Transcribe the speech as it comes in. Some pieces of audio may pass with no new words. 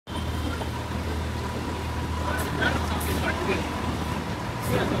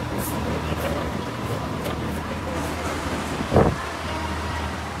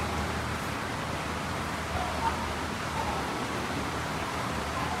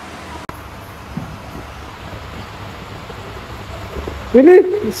Really?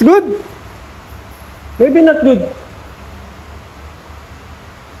 It's good? Maybe not good.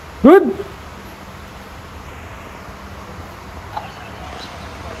 Good?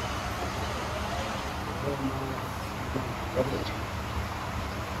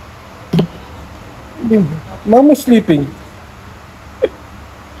 Mama's sleeping.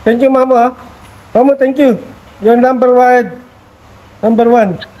 Thank you, Mama. Mama, thank you. You're number one. Number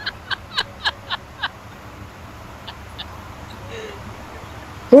one.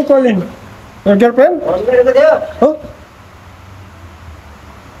 Who calling? Your girlfriend? Oh?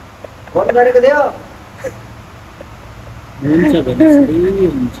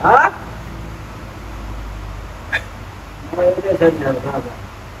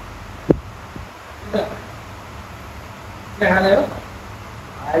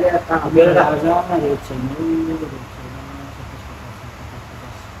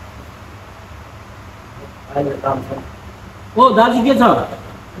 ओ दाजु के छ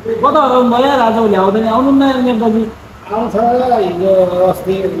कता हो नयाँ राजा ल्याउँदैन आउनु न यहाँ दाजु आउँछ हिजो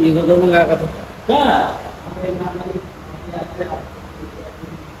अस्ति हिजो जाउँ गएको थियो कहाँ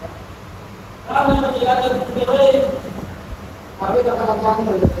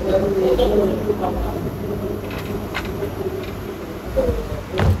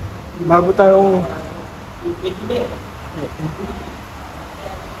bago tayong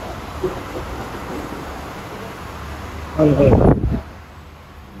ano ba?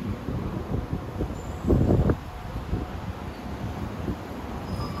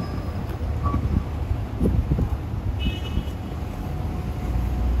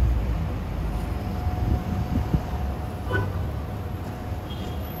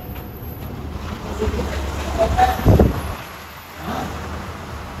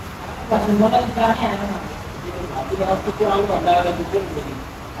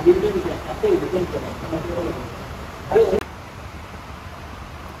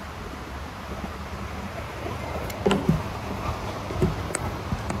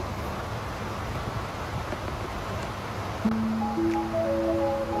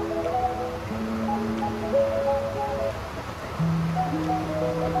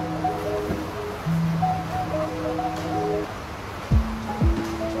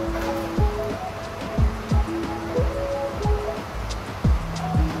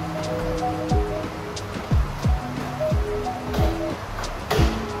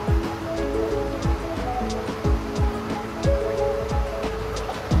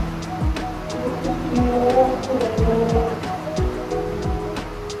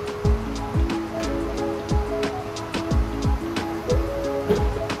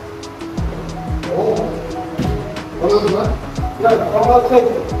 Outside.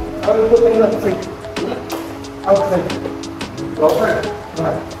 I will put in outside. Outside. Outside.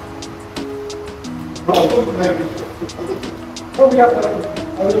 Right. So we have to.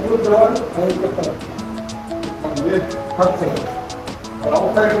 I will put the one. I will put the one. Outside.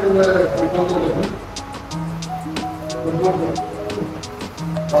 Outside is the control.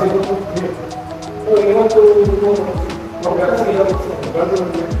 So you want to go.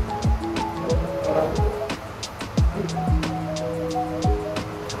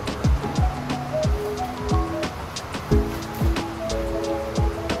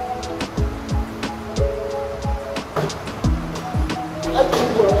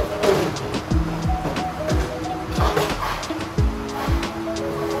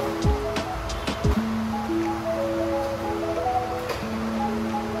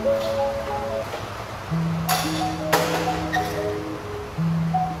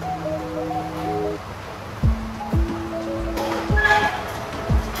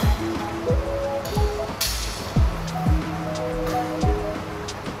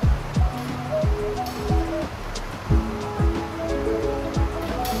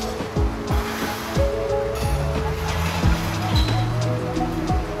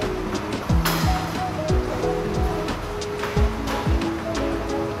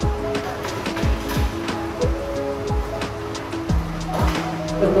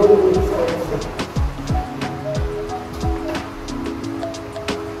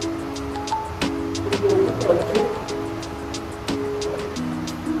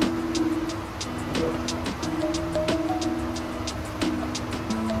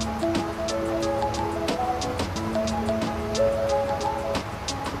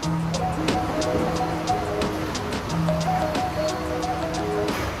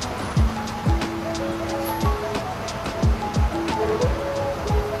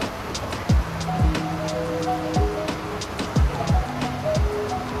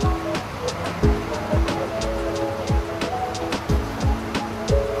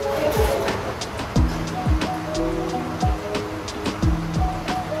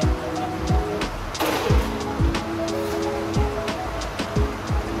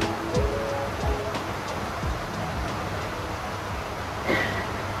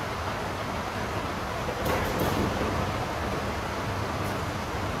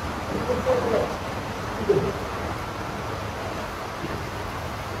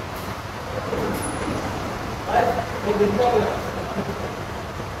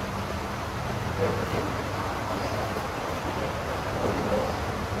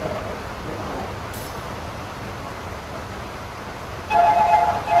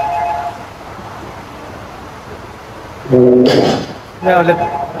 Kaya ulit.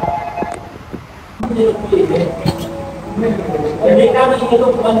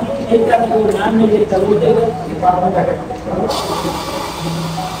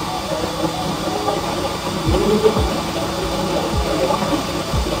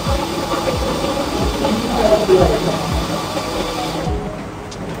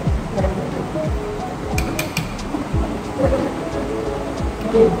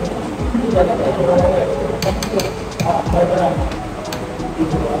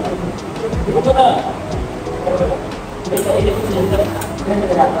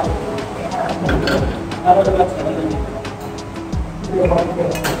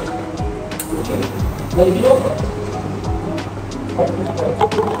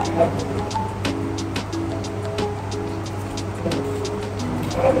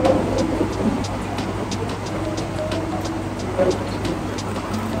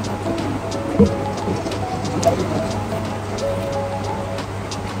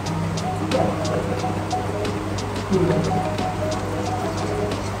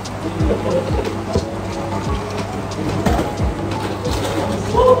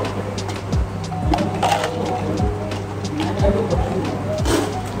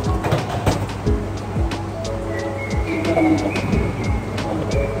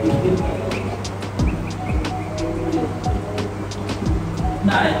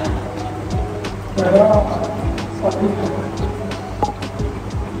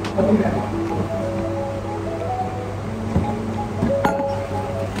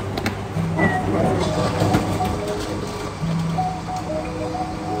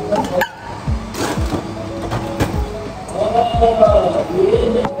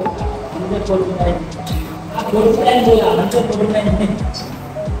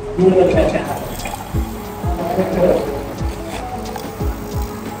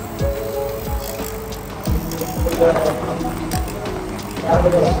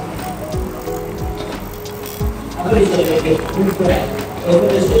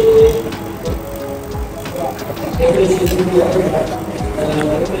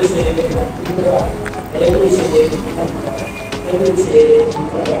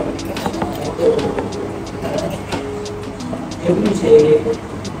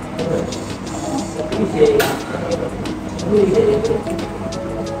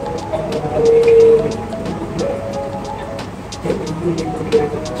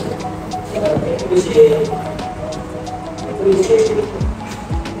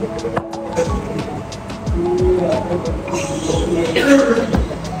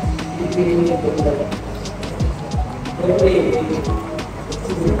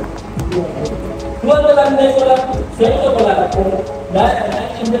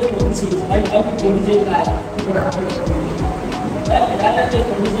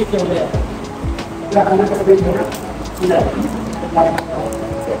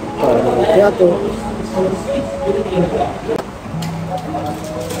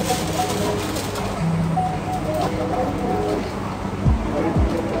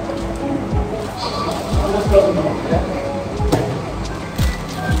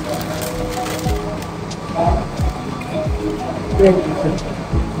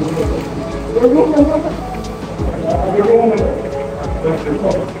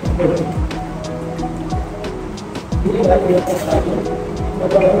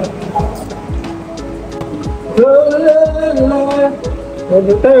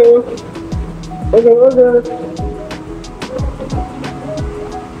 Order tayo. Order.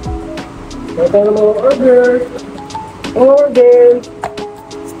 Ito na mga order.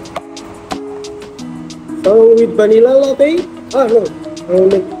 So with vanilla latte? No.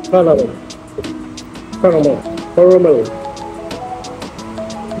 With caramel.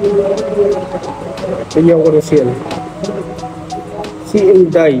 Bigyan ko na siya. Si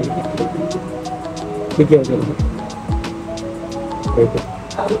Inday. Bigyan ko na.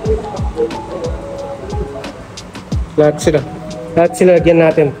 Lahat sila lagyan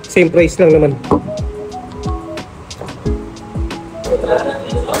natin. Same price lang naman.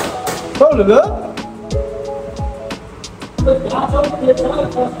 Hello.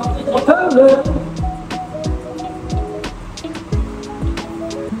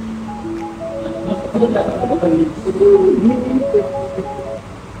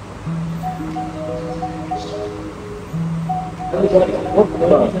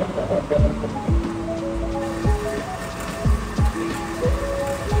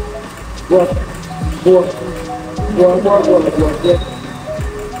 Buat.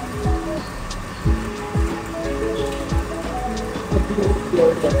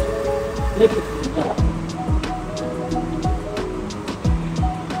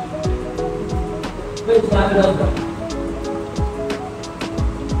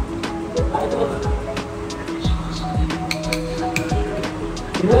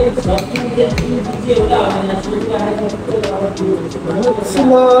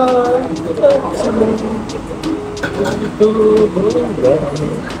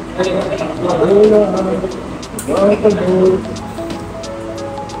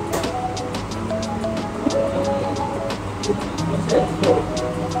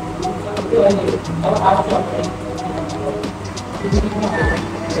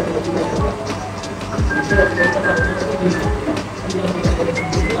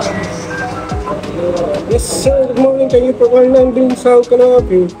 Yes, sir. Good morning. Can you provide 9 drinks? How can I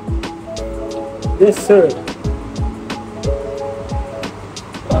help you? Yes, sir.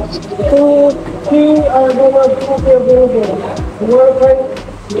 2, 3 are gonna be available. You wanna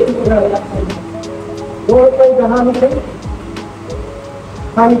try the honey cake?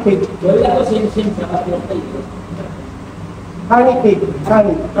 Honey cake. Honey cake.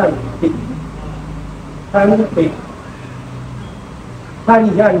 Honey cake. Honey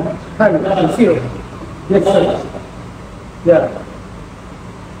cake. Honey. Syrup. Yes, sir. Yeah.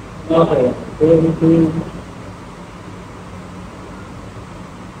 Okay. Thank you.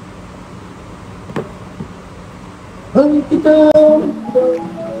 Honey kita.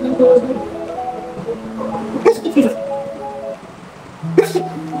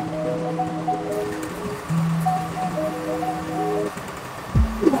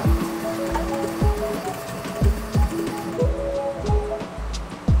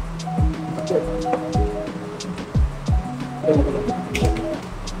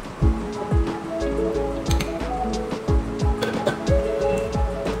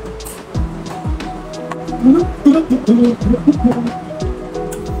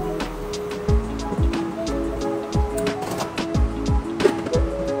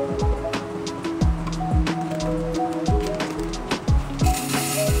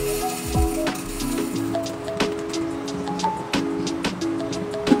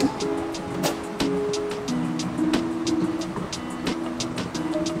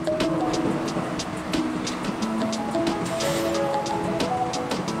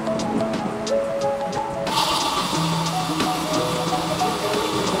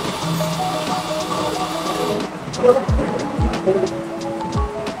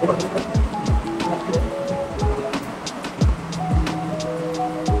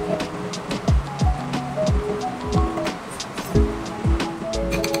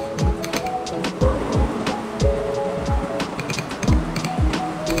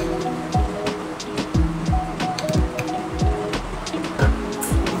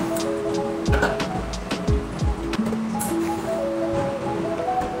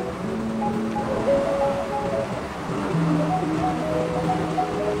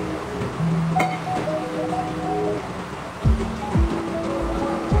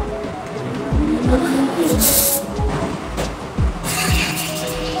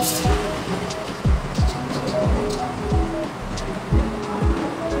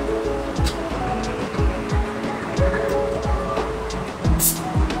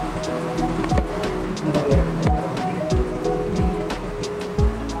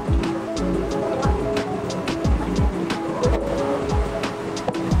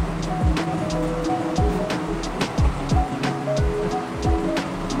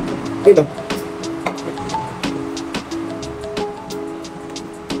 Ito.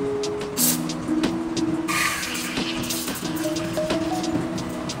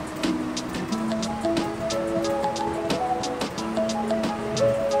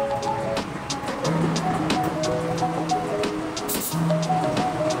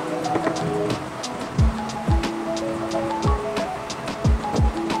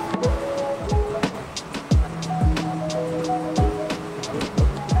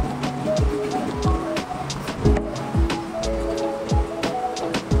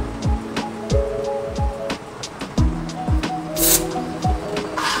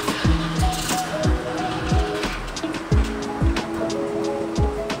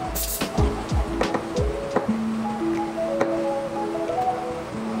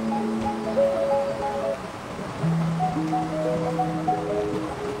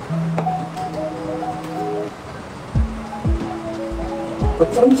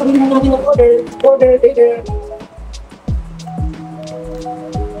 Sabi mo natin order later.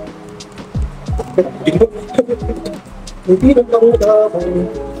 Hindi na lang ako.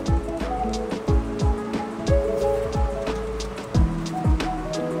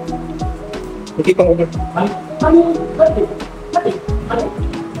 Hindi pang order.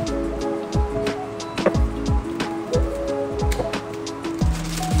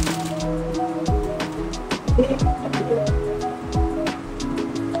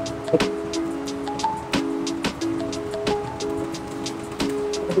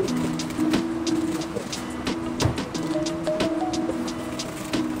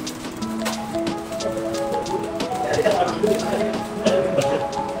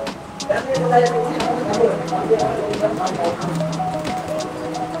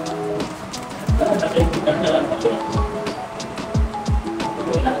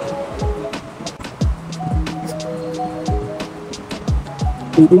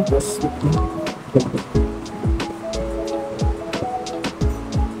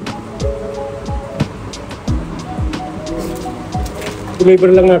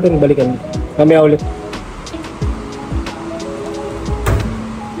 Deliver lang natin, balikan. Mamaya ulit.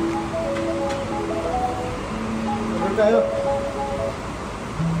 Order tayo.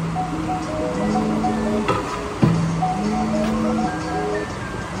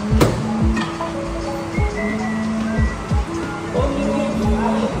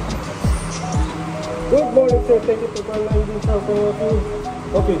 Good morning, sir. Thank you for calling din sa coffee.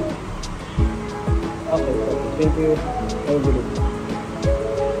 Okay. Okay, thank you. I will believe.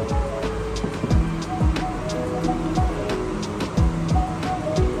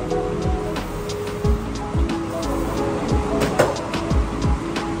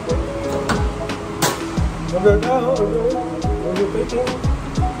 Order now, order. Order taking.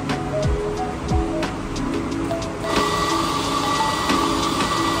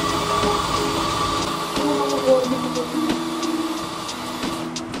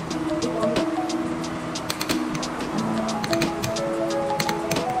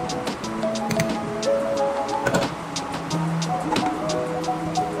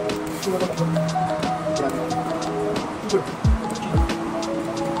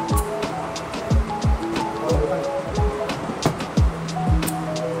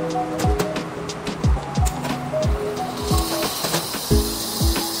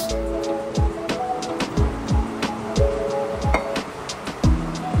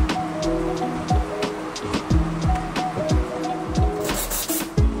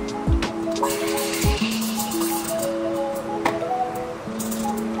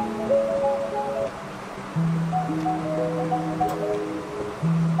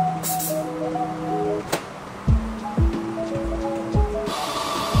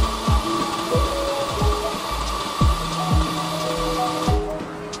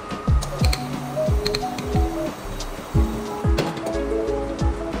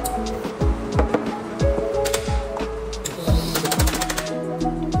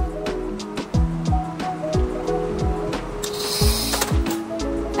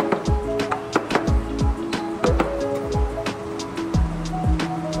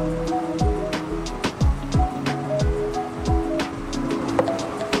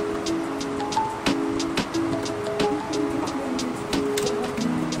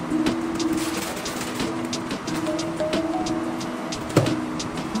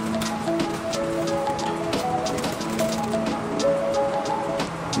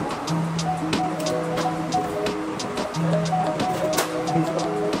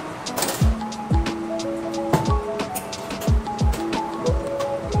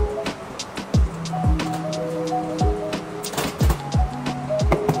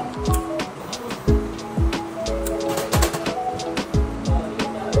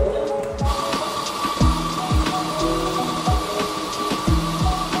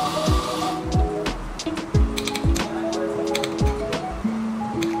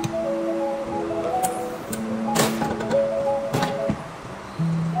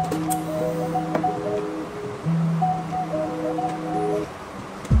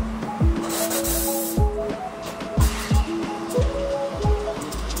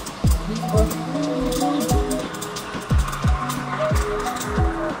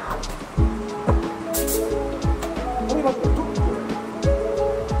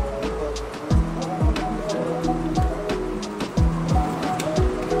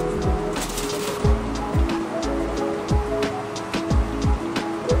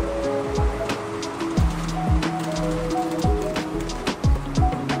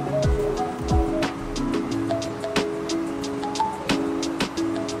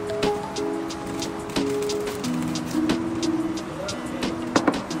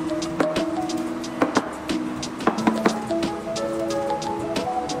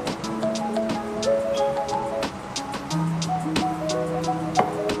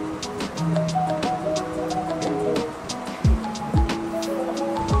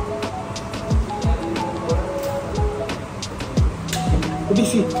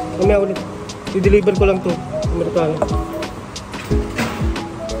 Busy. Mamaya ulit. I-deliver ko lang to. Amerikano.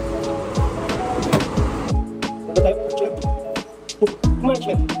 Ano tayo? Chef? Kumain,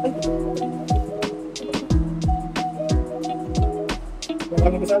 chef. Ay.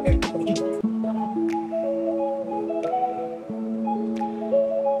 Marami ko sa akin.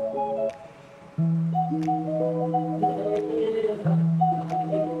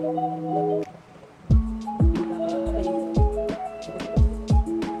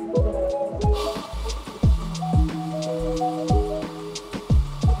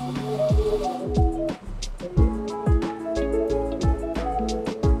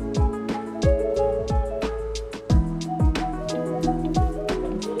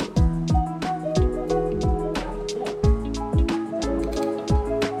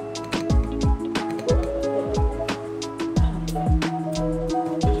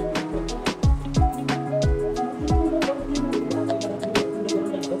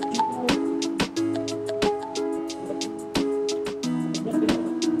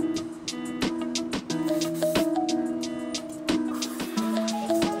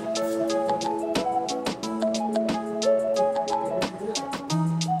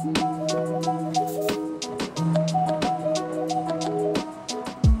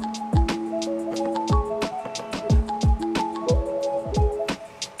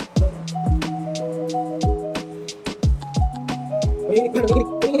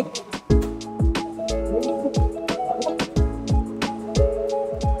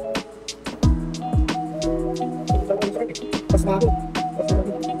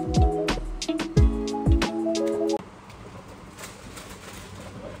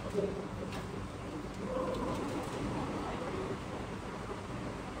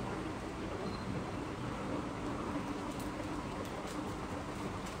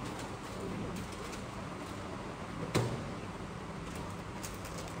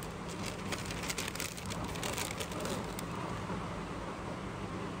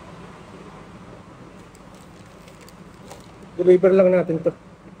 Deliver lang natin to.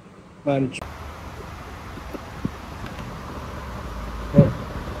 Bunch.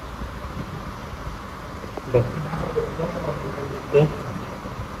 Okay.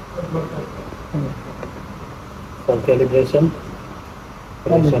 For calibration,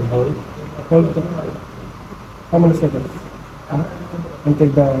 press and hold. Hold it. How many seconds? Until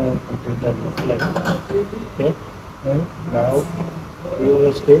the Like, okay. right? Now you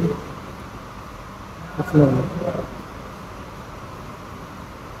will still It's normal.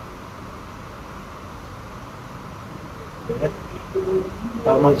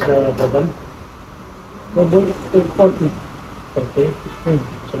 how much double? Double 40. Okay.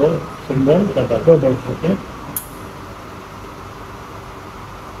 So single double. Double. Okay.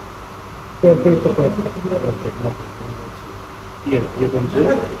 30 to 40. Okay. Here you can see.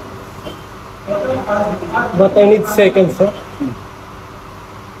 But I need seconds, sir.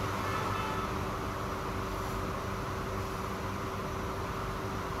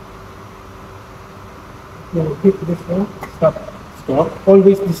 No, hit this one. Stop. Stop.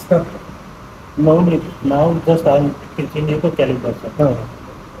 Always this stop. No need. Now just I'm continue to calibration. Oh.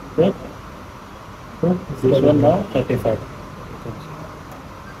 Okay. So this one now 35.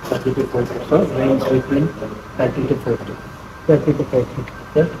 30 to 40. So range between 30 to 40. 30 to 40.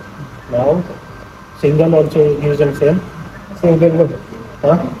 Okay. Now single also using same. Single one.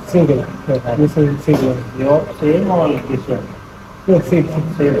 Huh? Single. Yeah, using single. Your same or this one? No, same.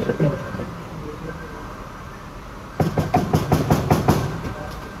 Same.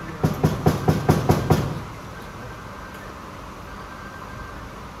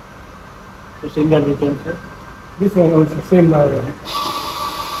 So single we can say. This one also same. Okay.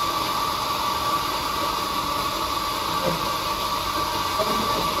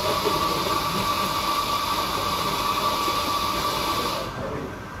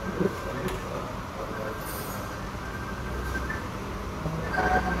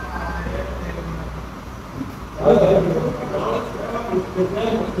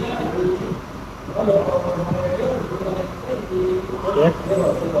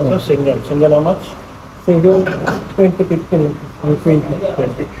 So single. Single how much? Single 20 15 or 20.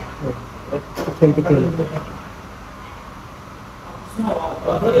 20. 20 kilo.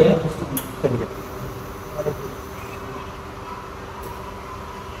 Single.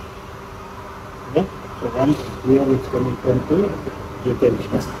 Okay. So once here it's coming 20, you can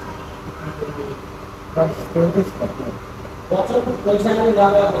That's 20.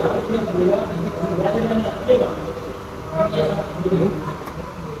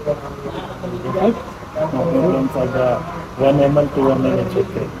 no problem for the 1 ml, 2 ml, it's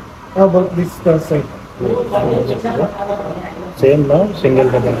okay. How about this side? Same now, single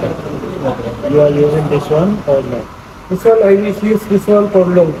double. You are using this one or no? This one I will use this one for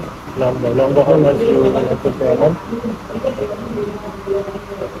long. Longer how much you put the amount?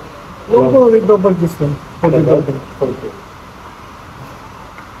 We'll go with double this one. For the double. Okay.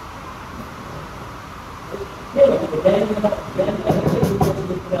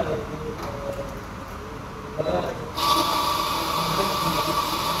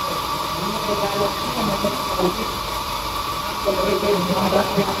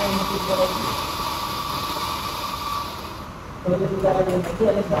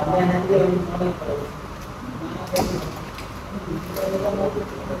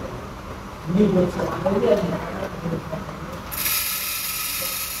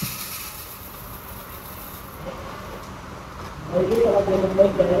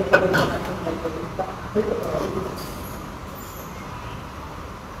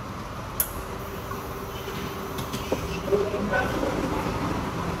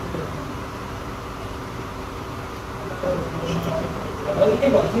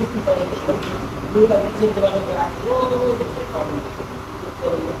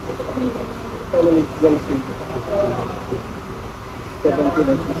 How many grams in 70.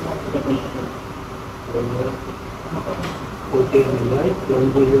 14 right?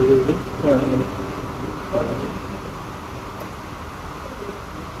 Don't go using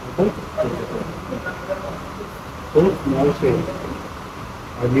So now say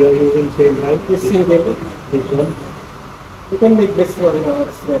And you are using same light? This single. This one? You can make this one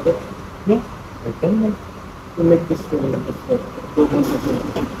better. Yeah, I can make. You make this one better.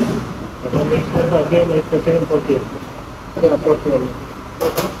 And then next one again, it's the same for here. Yeah, for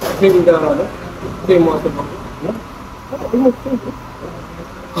same the same water bottle. Yeah? Almost same.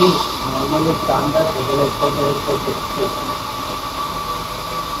 Normally standard regular photo is for 60.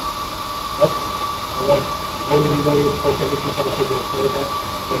 But when we were specially considered so that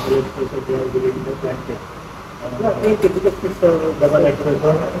regular photo they are giving the blanket. Yeah, because it's Double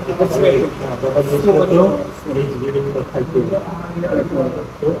exposure, double exposure is giving the culture.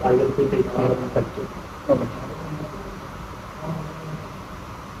 So I will put it on culture. okay.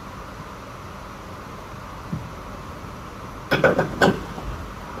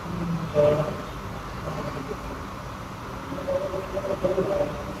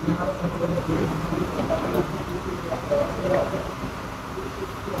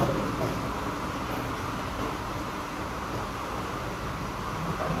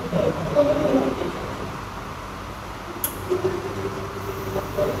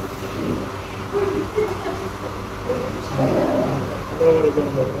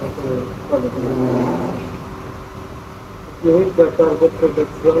 You hit the target for the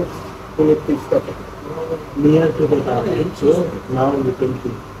front, you need to stop it. Near to the target, so now you can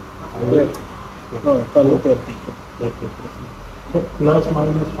see. Right. Oh, follow that. So plus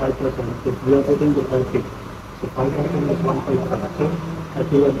minus 5%. If we are putting the 30, so 5% is 1.5. So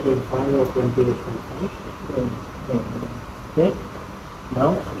 31.5 or 28.5. Okay.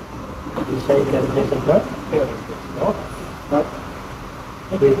 Now inside calculation part.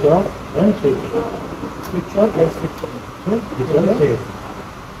 Switch off and switch on. Switch on and switch on. So this one save.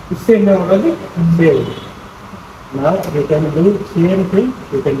 You save now already? Save. Now you can do same thing.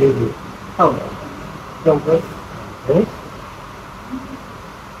 You can do this. How? Jump right? Right?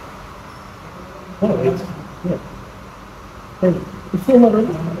 Oh, it's yeah. Hey, You save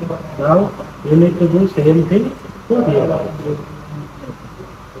already? now you need to do same thing to here.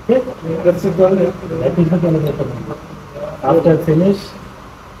 Okay? That's it only. That is the calibration. After finish,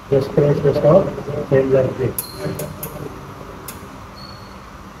 just press the stop, same like this.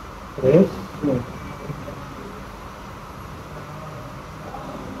 Press.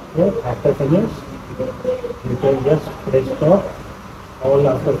 Okay, after finish, you can just press stop. All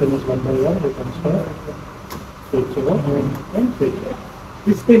after finish one by one, you can stop. Switch on and switch on.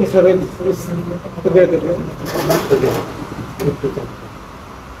 This thing is already it's together. Right? Not together. With the sensor.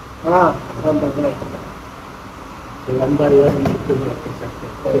 Ah, right. So one by one, you need to make the sensor.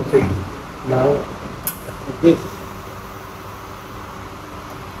 That's it. Now, This.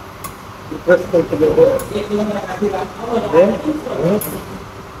 You press them together. then,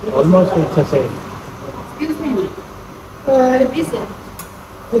 almost it's the same. Excuse me. Listen.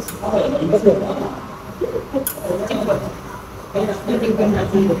 This.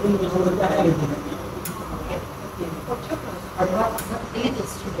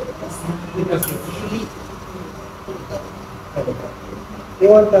 Okay. You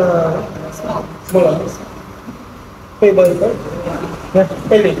want smaller? Pay by card? Yeah.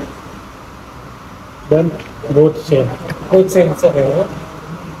 Pay. Then both same. Both same, okay.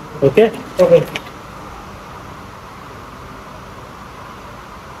 Okay? Okay.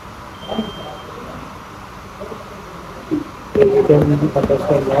 You can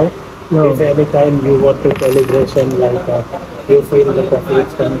understand now. No. If any time you want to calibration like you feel the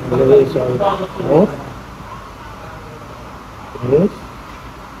profits coming less or more. Yes.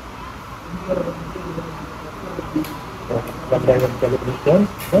 One by one calibration.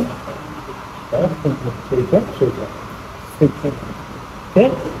 Switch on, switch on. Okay?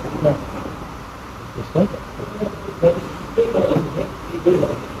 Now, this one.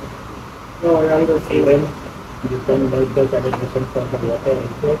 No, I understand. Even you can make the calibration for the water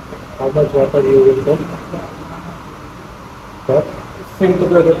intake. How much water you will get? But Same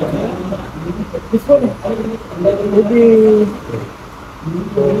together. This one? Maybe.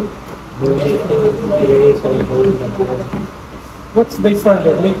 so you need to place and hold the water. What's the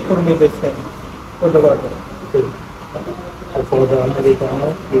standard? Make for me this thing. For the water. So for the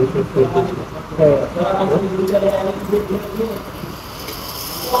Americano, you should put this one.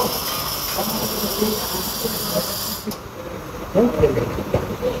 Okay.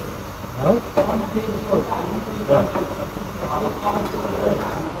 Now, so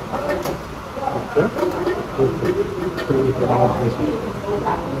we can add this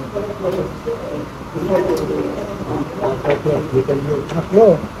one. We can use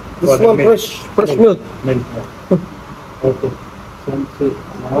No, this For the one milk. fresh milk. milk. Okay. So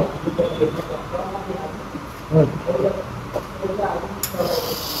now,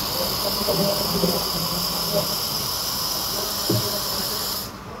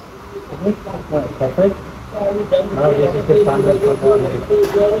 Perfect. Now this is the standard for the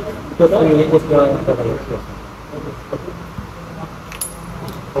just we put the calibration.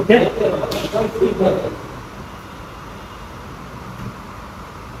 Okay?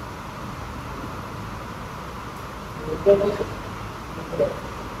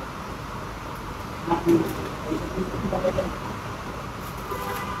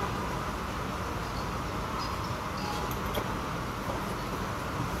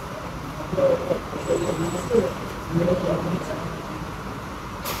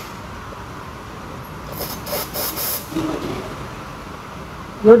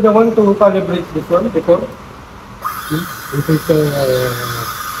 You're the one to calibrate this one before? This is the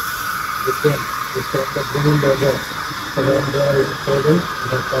green burger. So when there is a table, you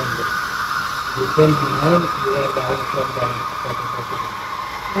have found it. You can behind, you have the house from the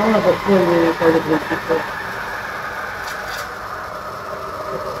That's where we calibrate before.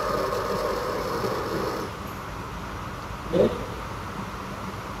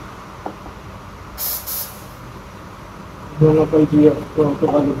 I don't have idea how to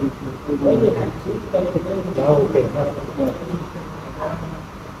calibrate.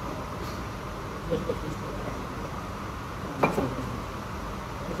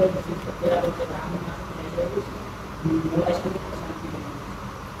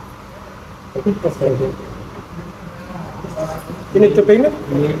 You need to pay now?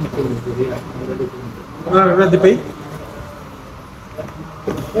 Ready to pay?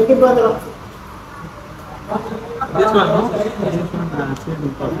 Thank you, brother. This one, no?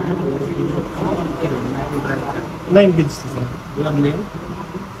 9 bids. One name.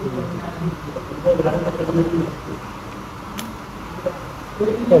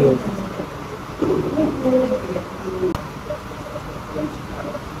 Hello.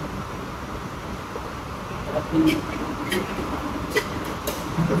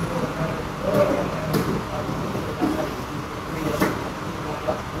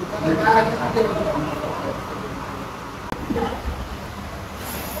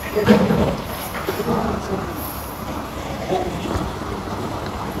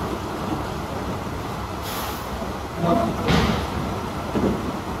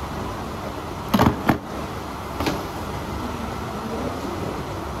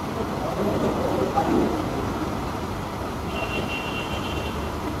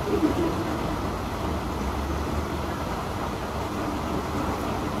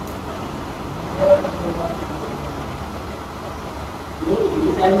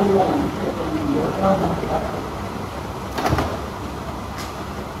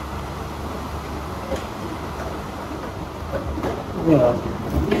 Yeah.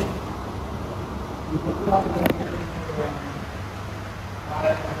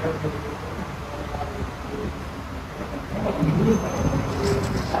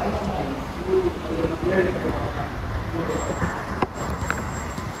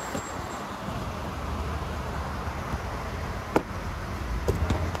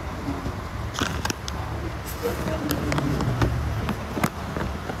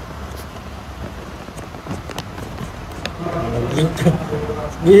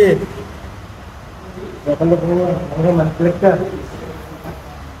 Sige. Baka mag-click ka.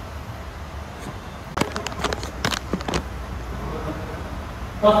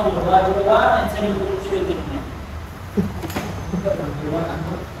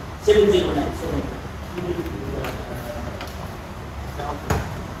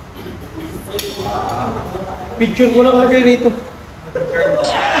 Picture ko lang lagay rito.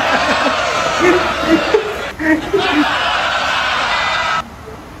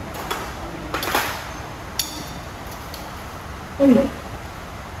 Ay.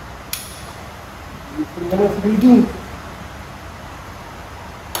 Ito na sa video.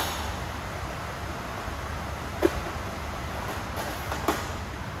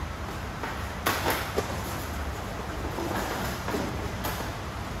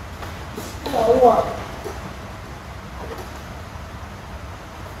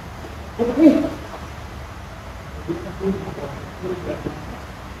 Okay.